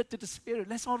yielded to the Spirit.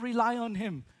 Let's all rely on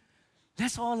Him.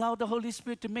 Let's all allow the Holy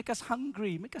Spirit to make us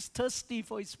hungry, make us thirsty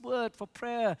for His word, for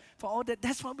prayer, for all that.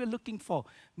 That's what we're looking for.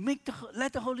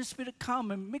 Let the Holy Spirit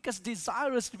come and make us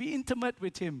desirous to be intimate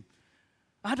with Him.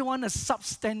 I don't want a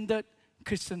substandard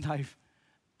Christian life.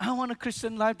 I want a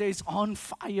Christian life that is on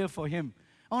fire for Him.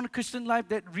 I want a Christian life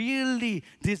that really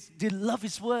they love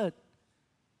His word.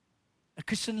 A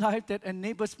Christian life that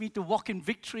enables me to walk in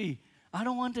victory. I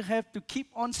don't want to have to keep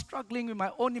on struggling with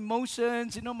my own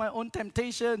emotions, my own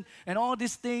temptation and all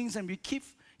these things, and we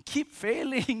keep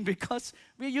failing because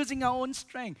we're using our own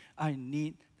strength. I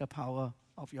need the power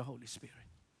of your Holy Spirit.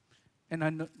 And I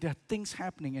know there are things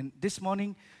happening. And this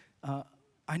morning,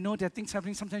 I know there are things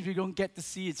happening. Sometimes we don't get to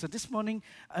see it. So this morning,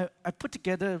 I put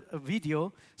together a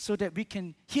video so that we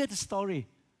can hear the story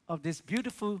of this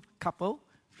beautiful couple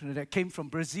that came from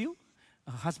Brazil.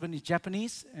 Her husband is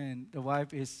Japanese, and the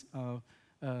wife is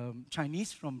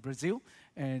Chinese from Brazil.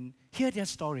 And hear their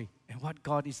story and what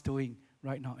God is doing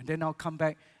right now. And then I'll come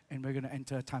back, and we're going to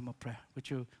enter a time of prayer. Would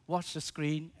you watch the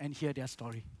screen and hear their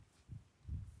story?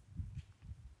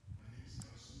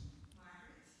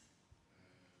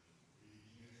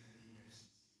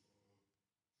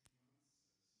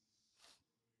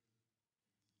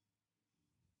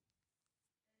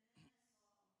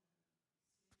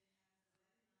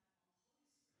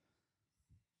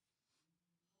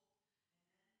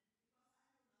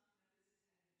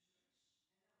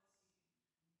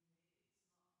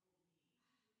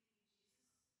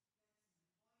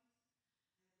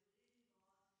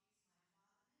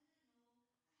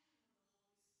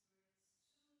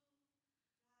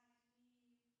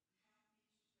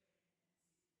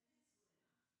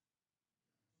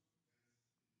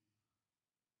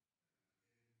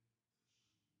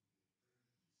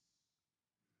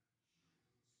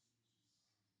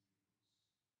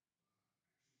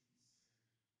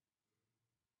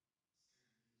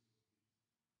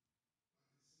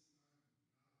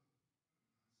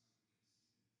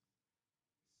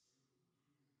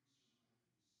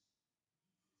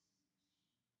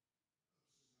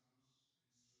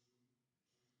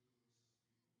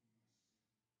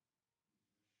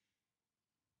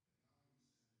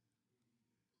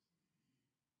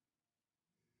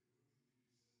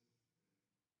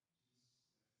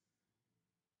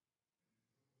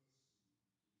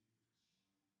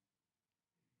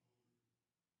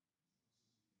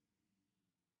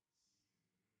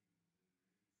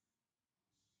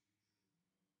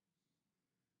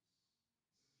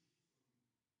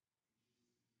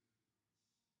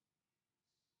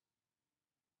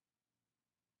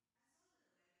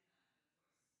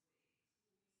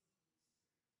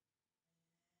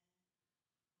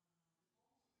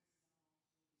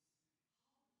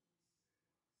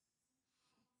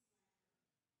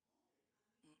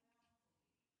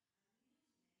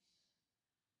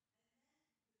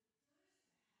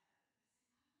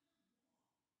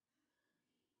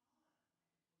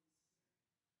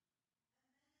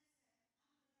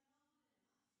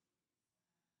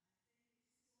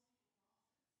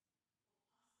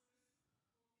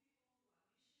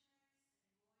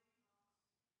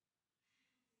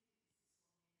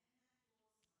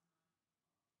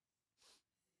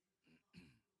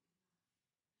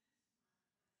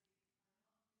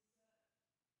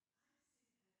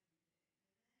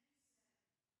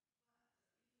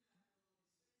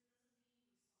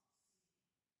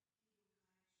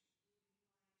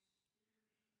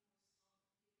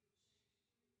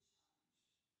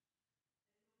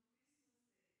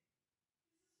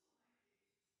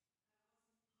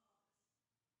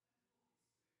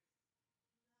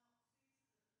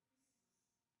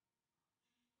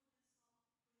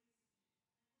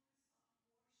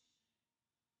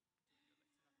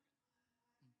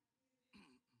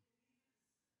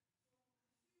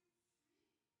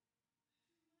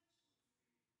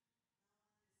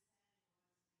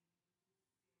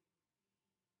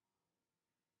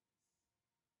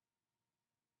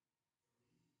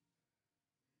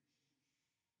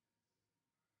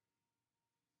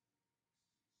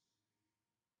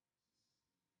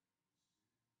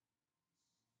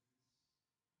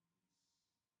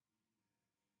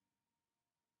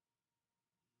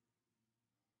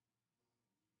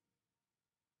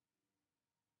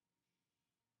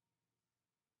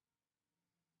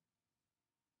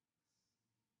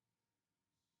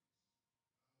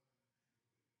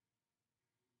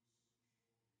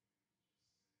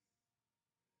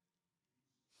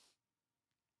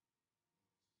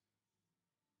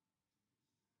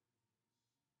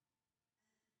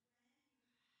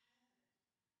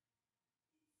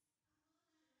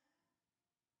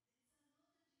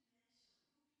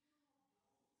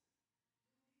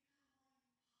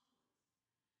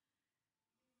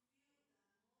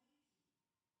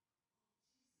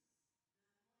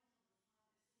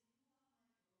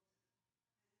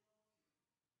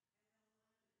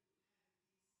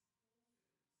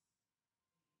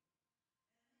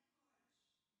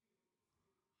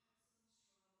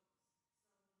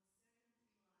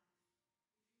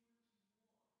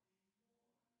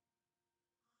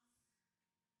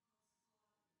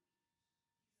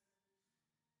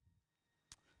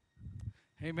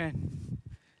 Amen.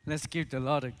 Let's give the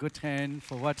Lord a good hand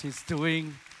for what He's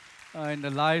doing in the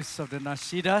lives of the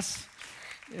Nashidas.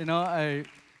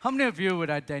 How many of you would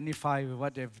identify with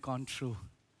what they've gone through?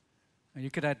 And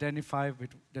you could identify with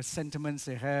the sentiments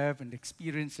they have and the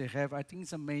experience they have. I think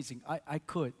it's amazing. I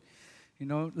could.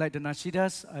 Like the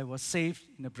Nashidas, I was saved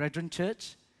in the Brethren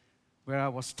Church, where I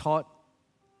was taught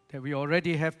that we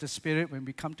already have the Spirit when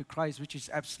we come to Christ, which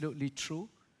is absolutely true.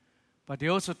 But they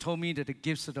also told me that the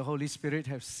gifts of the Holy Spirit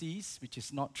have ceased, which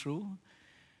is not true.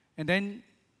 And then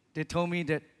they told me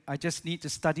that I just need to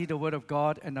study the Word of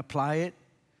God and apply it,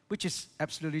 which is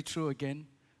absolutely true again.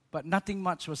 But nothing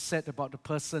much was said about the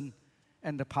person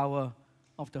and the power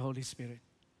of the Holy Spirit.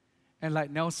 And like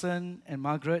Nelson and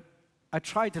Margaret, I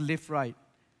tried to live right,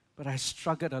 but I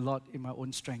struggled a lot in my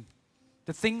own strength.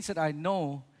 The things that I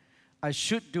know I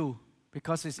should do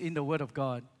because it's in the Word of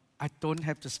God, I don't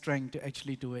have the strength to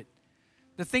actually do it.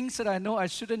 The things that I know I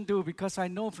shouldn't do because I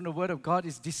know from the Word of God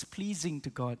is displeasing to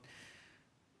God,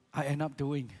 I end up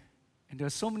doing. And there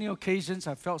are so many occasions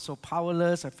I felt so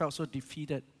powerless, I felt so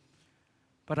defeated.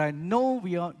 But I know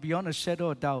beyond a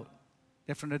shadow of doubt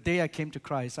that from the day I came to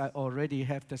Christ, I already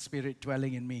have the Spirit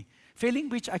dwelling in me. Failing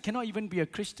which, I cannot even be a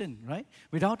Christian, right?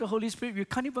 Without the Holy Spirit, you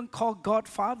can't even call God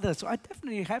Father. So I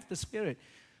definitely have the Spirit.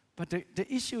 But the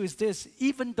issue is this: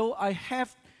 even though I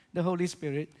have the Holy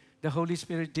Spirit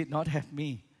did not have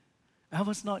me. I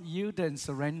was not yielded and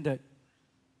surrendered.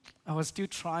 I was still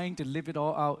trying to live it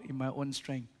all out in my own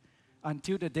strength.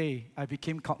 Until the day I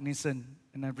became cognizant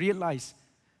and I realized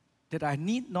that I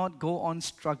need not go on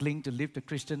struggling to live the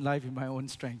Christian life in my own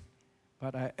strength.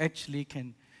 But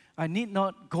I need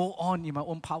not go on in my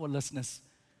own powerlessness.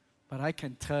 But I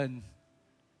can turn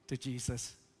to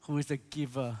Jesus, who is the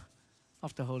giver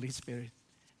of the Holy Spirit.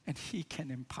 And He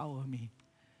can empower me.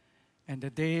 And the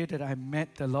day that I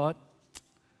met the Lord,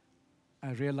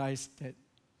 I realized that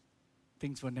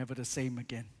things were never the same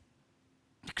again.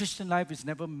 The Christian life is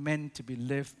never meant to be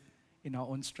lived in our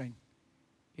own strength.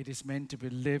 It is meant to be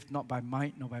lived not by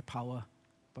might nor by power,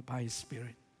 but by His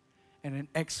Spirit. And then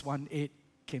Acts 1:8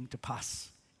 came to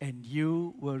pass. And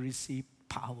you will receive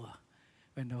power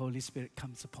when the Holy Spirit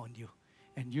comes upon you.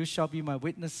 And you shall be my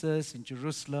witnesses in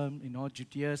Jerusalem, in all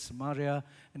Judea, Samaria,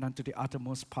 and unto the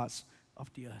uttermost parts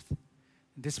of the earth.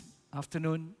 This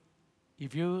afternoon,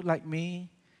 if you, like me,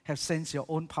 have sensed your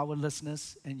own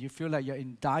powerlessness and you feel like you're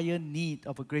in dire need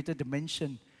of a greater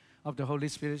dimension of the Holy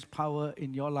Spirit's power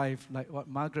in your life, like what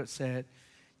Margaret said,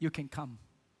 you can come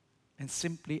and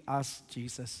simply ask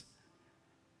Jesus.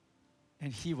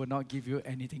 And He will not give you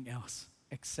anything else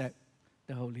except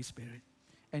the Holy Spirit.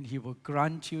 And He will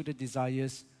grant you the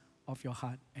desires of your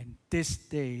heart. And this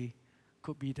day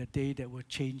could be the day that will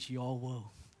change your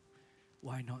world.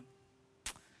 Why not?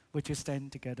 Would you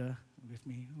stand together with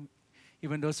me?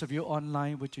 Even those of you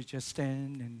online, would you just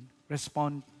stand and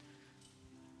respond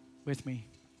with me?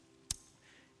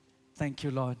 Thank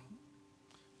you, Lord.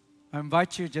 I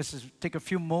invite you just to take a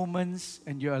few moments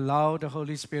and you allow the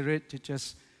Holy Spirit to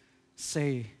just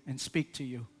say and speak to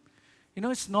you.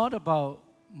 It's not about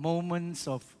moments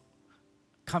of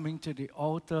coming to the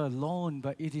altar alone,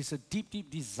 but it is a deep, deep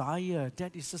desire.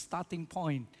 That is the starting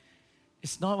point.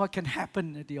 It's not what can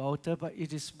happen at the altar, but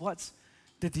it is what's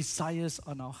the desires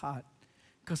on our heart.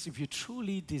 Because if you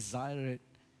truly desire it,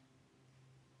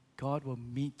 God will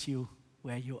meet you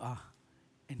where you are,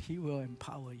 and He will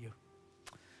empower you.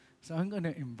 So I'm going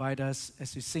to invite us,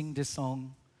 as we sing this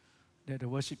song, that the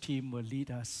worship team will lead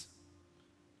us.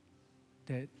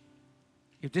 That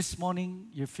if this morning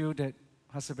you feel that,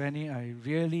 Pastor Benny, I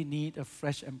really need a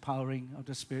fresh empowering of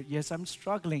the Spirit. Yes, I'm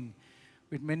struggling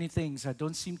with many things. I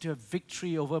don't seem to have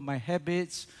victory over my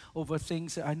habits, over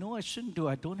things that I know I shouldn't do.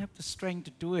 I don't have the strength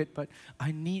to do it, but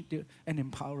I need an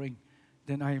empowering.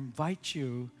 Then I invite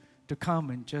you to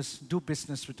come and just do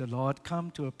business with the Lord.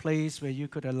 Come to a place where you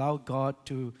could allow God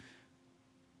to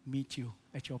meet you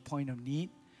at your point of need.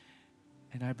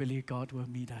 And I believe God will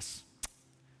meet us.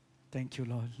 Thank you,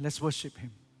 Lord. Let's worship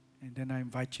Him. And then I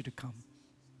invite you to come.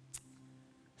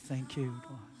 Thank you,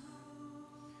 Lord.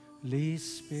 Holy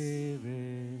Spirit,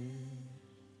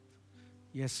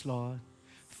 yes, Lord,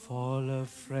 fall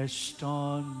afresh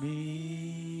on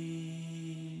me.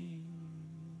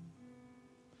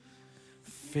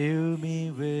 Fill me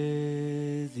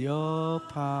with your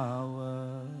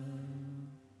power.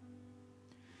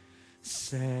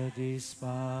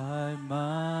 Satisfy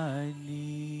my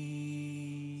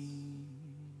need.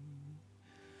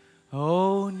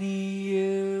 Only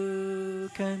you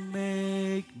can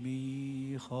make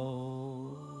me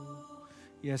whole.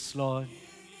 Yes, Lord.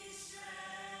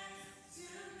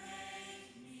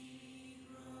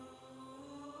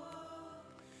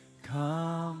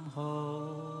 Come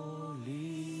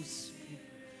Holy Spirit.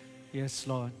 Yes,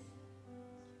 Lord.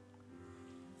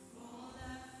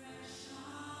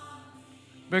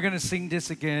 We're going to sing this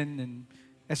again, and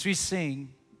as we sing,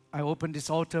 I open this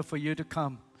altar for you to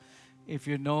come. If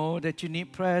you know that you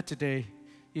need prayer today,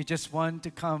 you just want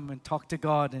to come and talk to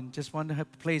God and just want to have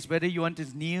a place. Whether you want to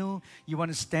kneel, you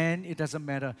want to stand, it doesn't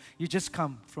matter. You just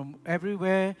come from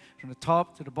everywhere, from the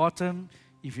top to the bottom.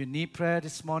 If you need prayer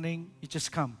this morning, you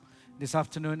just come this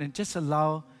afternoon and just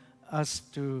allow us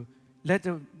to let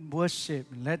the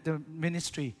worship and let the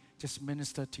ministry just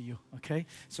minister to you, okay?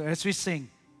 So as we sing,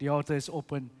 the altar is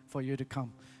open for you to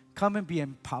come. Come and be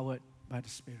empowered by the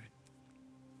Spirit.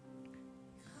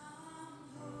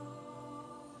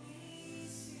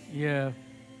 Yeah.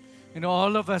 You know,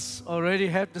 all of us already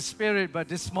have the Spirit, but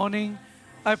this morning,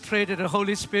 I pray that the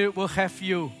Holy Spirit will have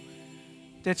you,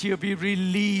 that you'll be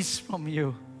released from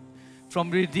you. From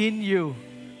within you,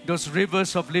 those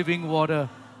rivers of living water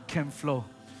can flow.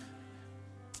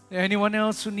 Anyone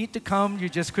else who need to come, you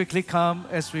just quickly come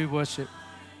as we worship.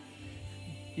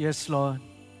 Yes, Lord.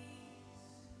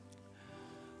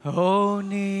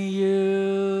 Only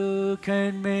you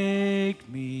can make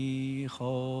me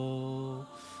whole.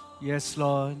 Yes,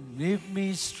 Lord. Give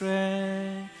me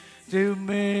strength to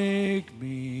make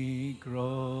me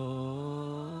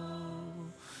grow.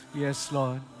 Yes,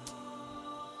 Lord.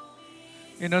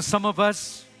 You know, some of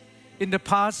us, in the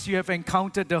past, you have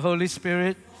encountered the Holy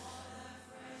Spirit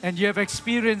and you have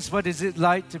experienced what is it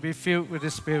like to be filled with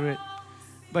the Spirit.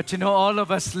 But you know, all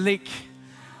of us leak,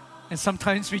 and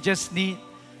sometimes we just need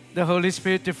the Holy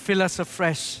Spirit to fill us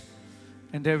afresh,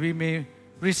 and that we may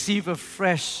receive a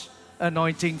fresh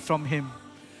anointing from Him.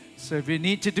 So if you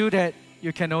need to do that,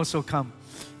 you can also come.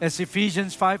 As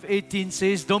Ephesians 5:18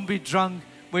 says, don't be drunk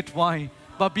with wine,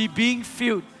 but be being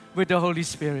filled with the Holy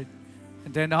Spirit.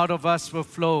 And then out of us will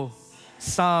flow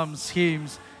psalms,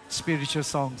 hymns, spiritual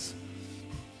songs.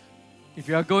 If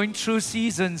you are going through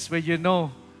seasons where you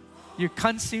know you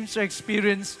can't seem to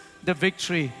experience the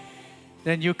victory,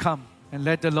 then you come and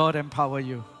let the Lord empower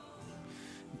you.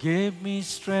 Give me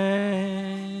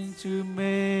strength to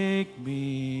make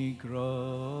me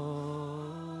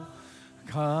grow.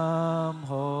 Come,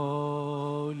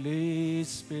 Holy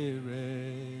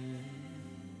Spirit,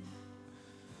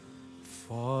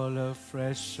 fall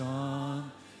afresh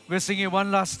on. We're singing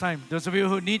one last time. Those of you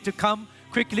who need to come,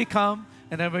 quickly come,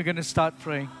 and then we're going to start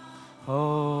praying.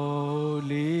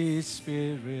 Holy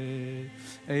Spirit.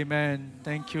 Amen.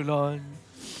 Thank you, Lord.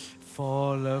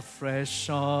 Fall afresh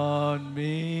on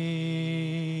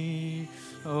me.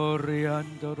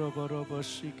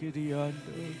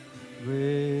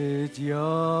 With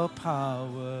your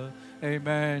power.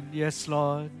 Amen. Yes,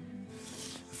 Lord.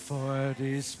 For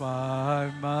this by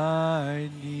my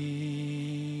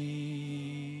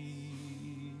need.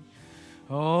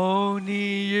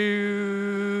 Only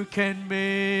you can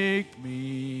make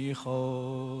me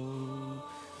whole.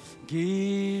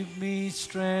 Give me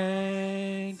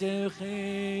strength to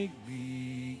make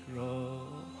me grow.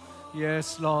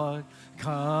 Yes, Lord.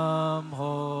 Come,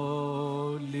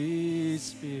 Holy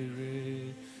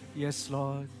Spirit. Yes,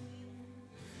 Lord.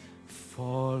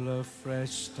 Fall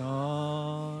afresh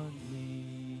on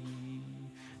me.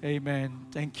 Amen.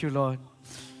 Thank you, Lord.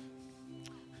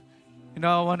 You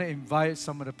know, I want to invite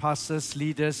some of the pastors,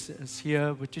 leaders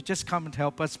here. Would you just come and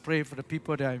help us pray for the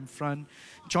people that are in front?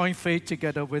 Join faith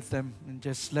together with them and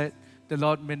just let the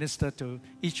Lord minister to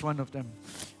each one of them.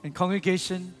 And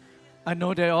congregation, I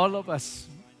know that all of us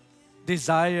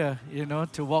desire,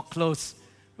 to walk close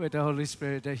with the Holy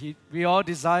Spirit. That we all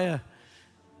desire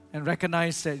and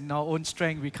recognize that in our own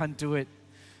strength we can't do it.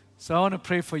 So I want to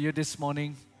pray for you this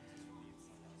morning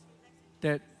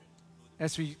that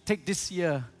as we take this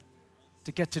year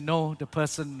to get to know the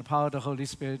person and the power of the Holy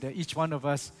Spirit, that each one of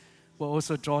us will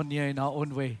also draw near in our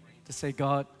own way to say,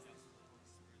 God,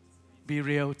 be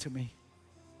real to me.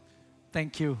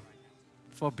 Thank you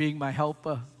for being my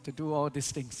helper to do all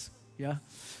these things. Yeah?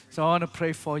 So I want to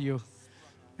pray for you.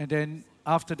 And then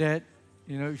after that,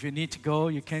 if you need to go,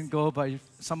 you can go. But if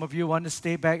some of you want to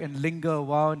stay back and linger a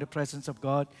while in the presence of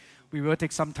God, we will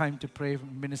take some time to pray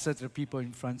and minister to the people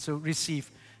in front. So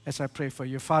receive as I pray for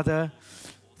you. Father,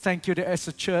 thank you that as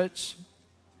a church,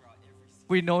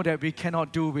 we know that we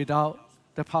cannot do without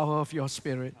the power of your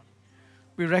Spirit.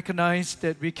 We recognize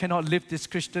that we cannot live this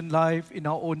Christian life in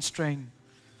our own strength.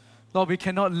 Lord, we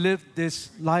cannot live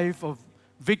this life of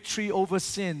victory over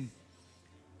sin,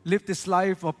 live this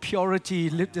life of purity,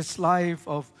 live this life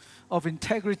of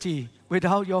integrity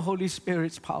without your Holy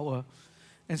Spirit's power.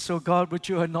 And so, God, would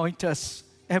you anoint us,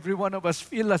 every one of us,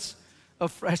 fill us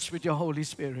afresh with your Holy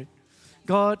Spirit.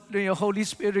 God, may your Holy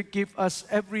Spirit give us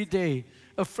every day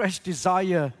a fresh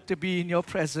desire to be in your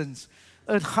presence,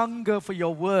 a hunger for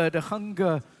your word, a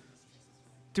hunger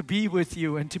to be with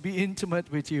you and to be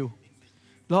intimate with you.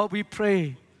 Lord, we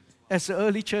pray as the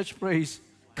early church prays,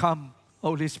 come,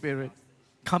 Holy Spirit,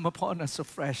 come upon us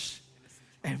afresh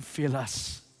and fill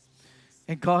us.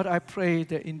 And God, I pray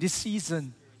that in this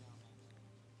season,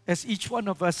 as each one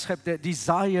of us have that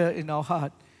desire in our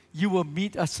heart, you will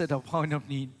meet us at our point of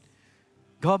need.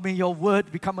 God, may your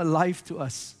word become alive to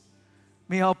us.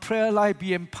 May our prayer life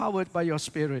be empowered by your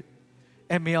Spirit.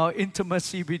 And may our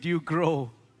intimacy with you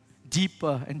grow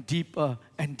deeper and deeper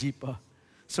and deeper.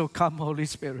 So come, Holy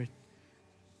Spirit,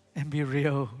 and be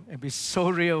real and be so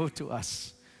real to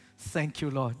us. Thank you,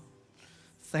 Lord.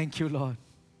 Thank you, Lord.